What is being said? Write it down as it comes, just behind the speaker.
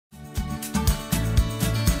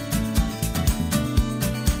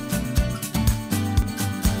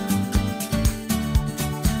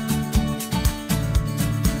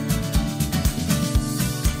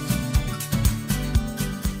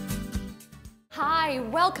Hi,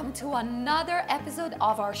 welcome to another episode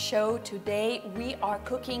of our show. Today we are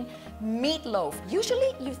cooking meatloaf.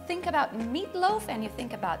 Usually you think about meatloaf and you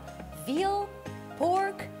think about veal,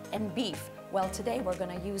 pork, and beef. Well, today we're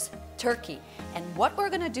gonna use turkey. And what we're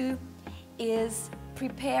gonna do is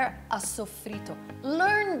prepare a sofrito.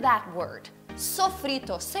 Learn that word,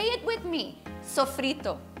 sofrito. Say it with me,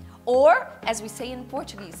 sofrito. Or, as we say in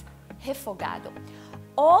Portuguese, refogado.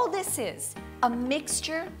 All this is a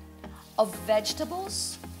mixture of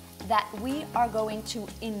vegetables that we are going to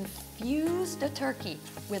infuse the turkey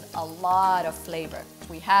with a lot of flavor.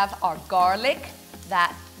 We have our garlic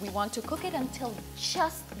that we want to cook it until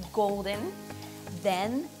just golden.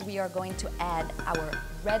 Then we are going to add our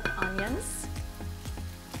red onions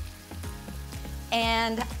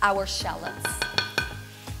and our shallots.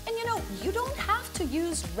 And you know, you don't have to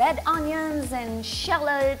use red onions and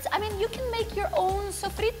shallots. I mean, you can make your own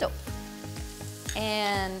sofrito.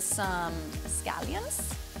 And some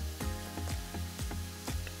scallions.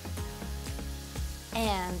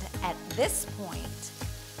 And at this point,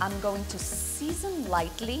 I'm going to season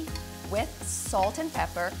lightly with salt and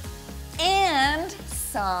pepper and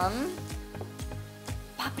some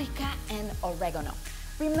paprika and oregano.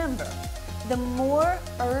 Remember, the more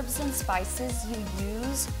herbs and spices you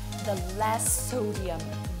use, the less sodium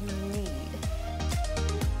you need.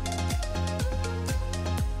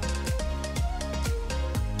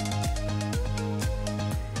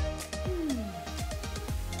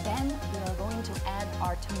 Then we are going to add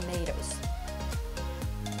our tomatoes.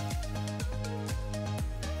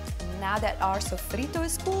 Now that our sofrito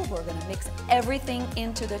is cool, we're gonna mix everything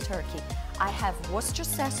into the turkey. I have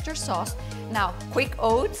Worcestershire sauce. Now, quick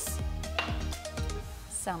oats,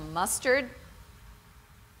 some mustard,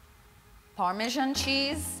 Parmesan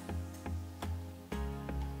cheese,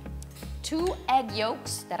 2 egg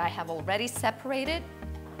yolks that I have already separated,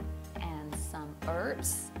 and some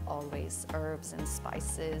herbs, always herbs and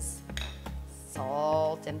spices,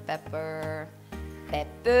 salt and pepper,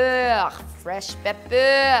 fresh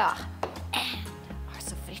pepper, and our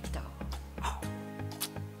sofrito. Oh,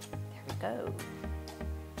 there we go.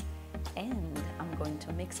 And I'm going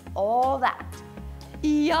to mix all that.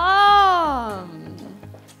 Yum!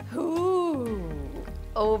 Ooh.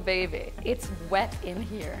 Oh baby, it's wet in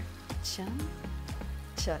here. Cha,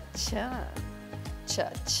 cha, cha,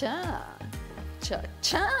 cha, cha, cha,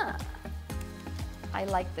 cha. I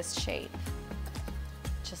like this shape,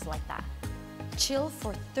 just like that. Chill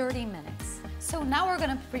for 30 minutes. So now we're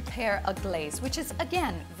gonna prepare a glaze, which is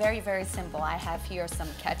again, very, very simple. I have here some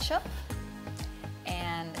ketchup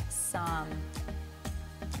and some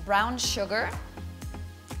brown sugar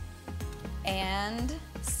and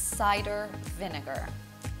cider vinegar.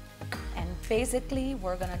 And basically,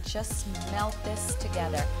 we're gonna just melt this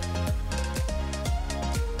together.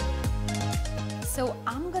 So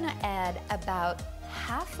I'm gonna add about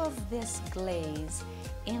half of this glaze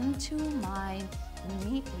into my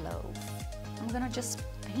meatloaf. I'm gonna just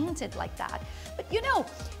paint it like that. But you know,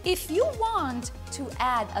 if you want to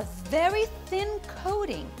add a very thin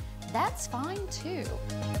coating, that's fine too.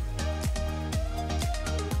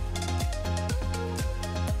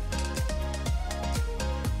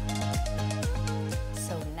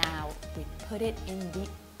 So now we put it in the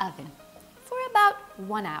oven for about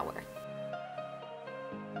 1 hour.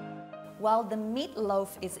 While the meatloaf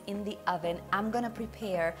is in the oven, I'm gonna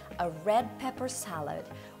prepare a red pepper salad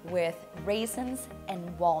with raisins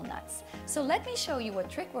and walnuts. So let me show you a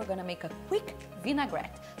trick. We're gonna make a quick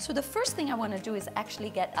vinaigrette. So the first thing I wanna do is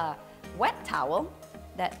actually get a wet towel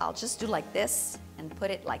that I'll just do like this and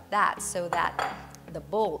put it like that so that the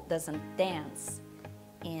bowl doesn't dance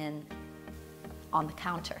on the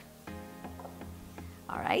counter.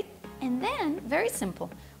 All right, and then very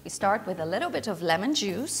simple. We start with a little bit of lemon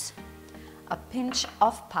juice, a pinch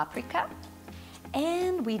of paprika,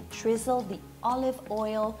 and we drizzle the olive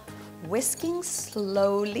oil, whisking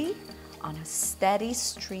slowly on a steady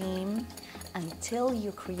stream until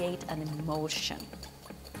you create an emulsion.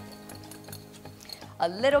 A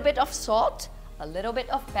little bit of salt, a little bit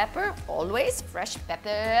of pepper, always fresh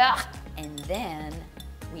pepper, and then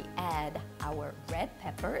we add our red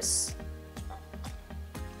peppers,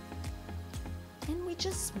 and we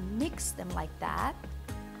just mix them like that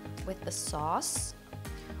with the sauce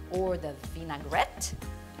or the vinaigrette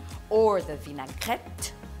or the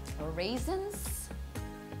vinaigrette, raisins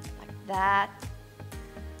like that,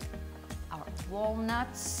 our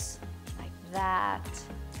walnuts like that,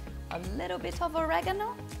 a little bit of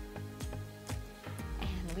oregano,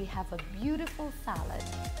 and we have a beautiful salad.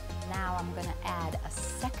 Now I'm gonna add a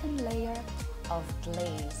second layer of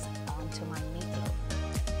glaze onto my meatloaf.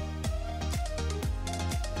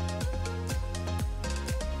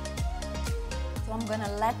 So I'm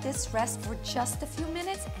gonna let this rest for just a few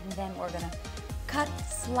minutes, and then we're gonna cut,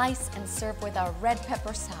 slice, and serve with our red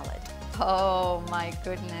pepper salad. Oh my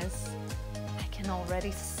goodness. I can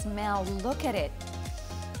already smell, look at it.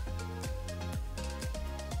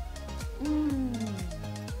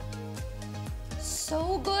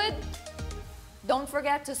 So good. Don't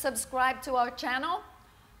forget to subscribe to our channel.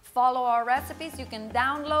 Follow our recipes. You can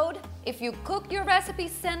download. If you cook your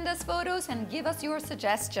recipes, send us photos and give us your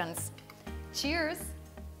suggestions. Cheers.